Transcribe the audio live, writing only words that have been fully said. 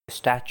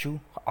Statue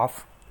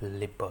of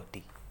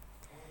Liberty.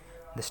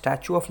 The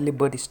Statue of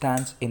Liberty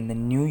stands in the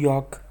New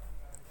York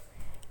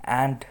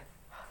and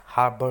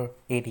Harbor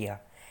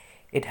area.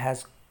 It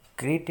has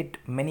greeted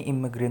many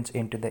immigrants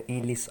into the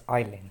Ellis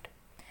Island.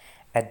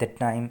 At that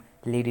time,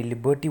 Lady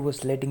Liberty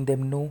was letting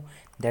them know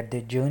that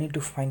their journey to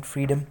find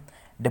freedom,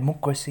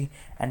 democracy,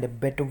 and a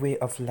better way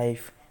of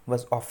life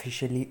was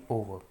officially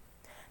over.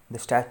 The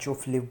Statue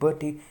of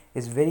Liberty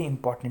is very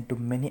important to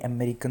many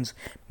Americans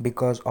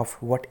because of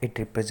what it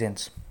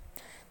represents.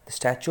 The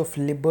Statue of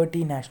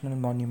Liberty National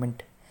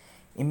Monument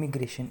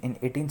Immigration in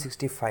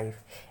 1865,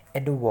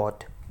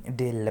 Edouard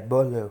de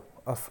Beaulieu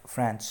of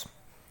France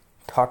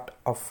thought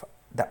of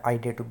the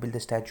idea to build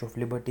the Statue of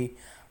Liberty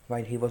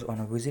while he was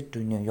on a visit to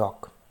New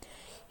York.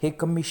 He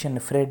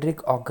commissioned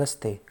Frederick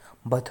Auguste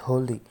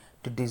Bartholdi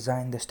to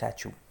design the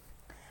statue.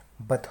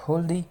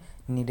 Bartholdi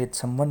needed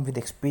someone with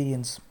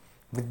experience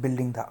with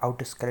building the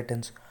outer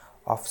skeletons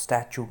of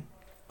statue,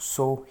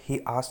 so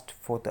he asked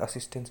for the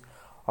assistance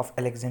of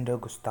Alexander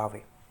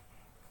Gustave.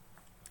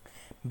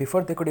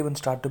 Before they could even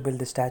start to build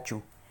the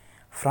statue,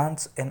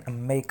 France and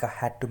America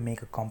had to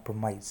make a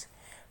compromise.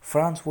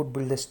 France would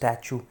build the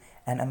statue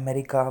and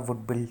America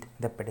would build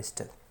the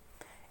pedestal.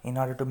 In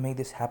order to make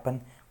this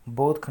happen,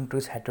 both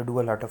countries had to do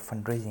a lot of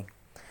fundraising.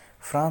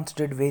 France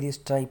did various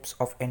types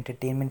of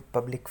entertainment,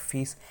 public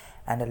feasts,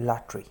 and a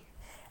lottery.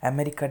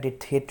 America did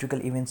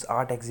theatrical events,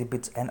 art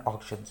exhibits, and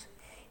auctions.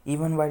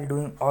 Even while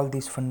doing all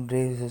these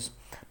fundraisers,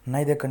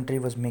 neither country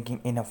was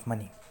making enough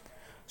money.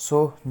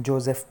 So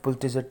Joseph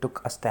Pulitzer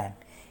took a stand.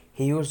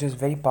 He used his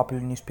very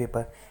popular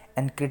newspaper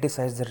and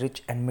criticized the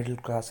rich and middle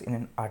class in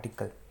an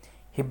article.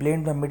 He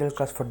blamed the middle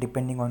class for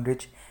depending on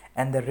rich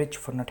and the rich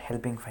for not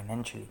helping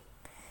financially.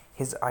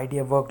 His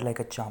idea worked like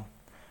a charm.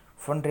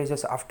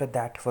 Fundraisers after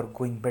that were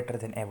going better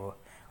than ever.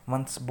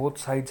 Once both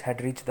sides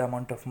had reached the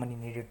amount of money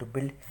needed to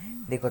build,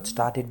 they got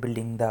started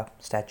building the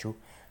statue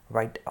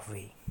right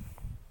away.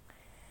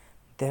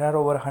 There are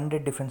over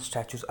 100 different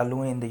statues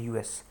alone in the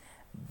US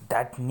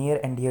that near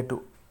and dear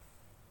to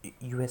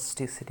US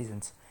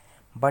citizens,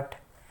 but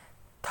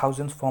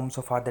thousands forms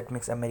of art that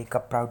makes America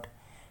proud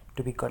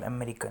to be called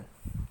American.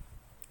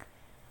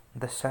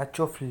 The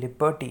Statue of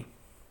Liberty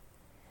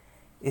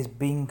is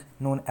being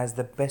known as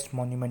the best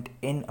monument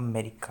in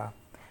America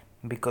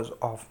because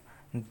of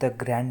the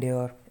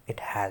grandeur it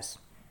has.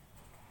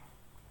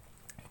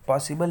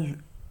 Possible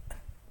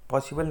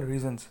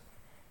reasons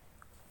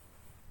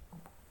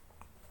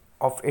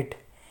of it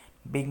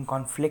being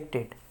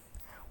conflicted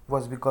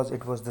was because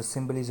it was the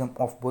symbolism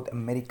of both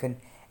American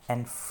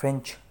and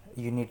French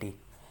unity,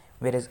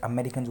 whereas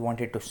Americans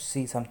wanted to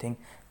see something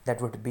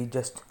that would be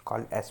just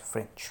called as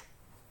French.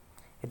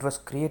 It was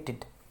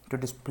created to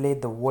display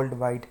the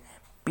worldwide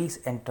peace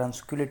and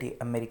tranquility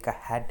America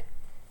had,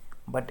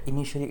 but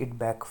initially it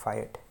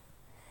backfired.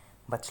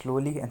 But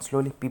slowly and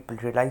slowly people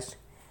realized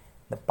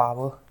the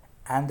power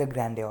and the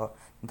grandeur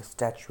the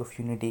Statue of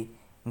Unity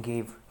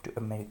gave to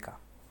America.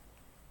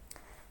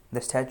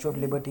 The Statue of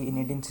Liberty in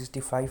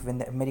 1865, when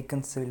the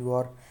American Civil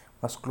War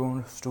was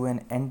close to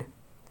an end,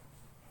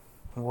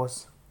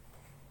 was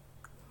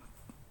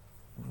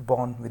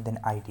born with an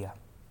idea.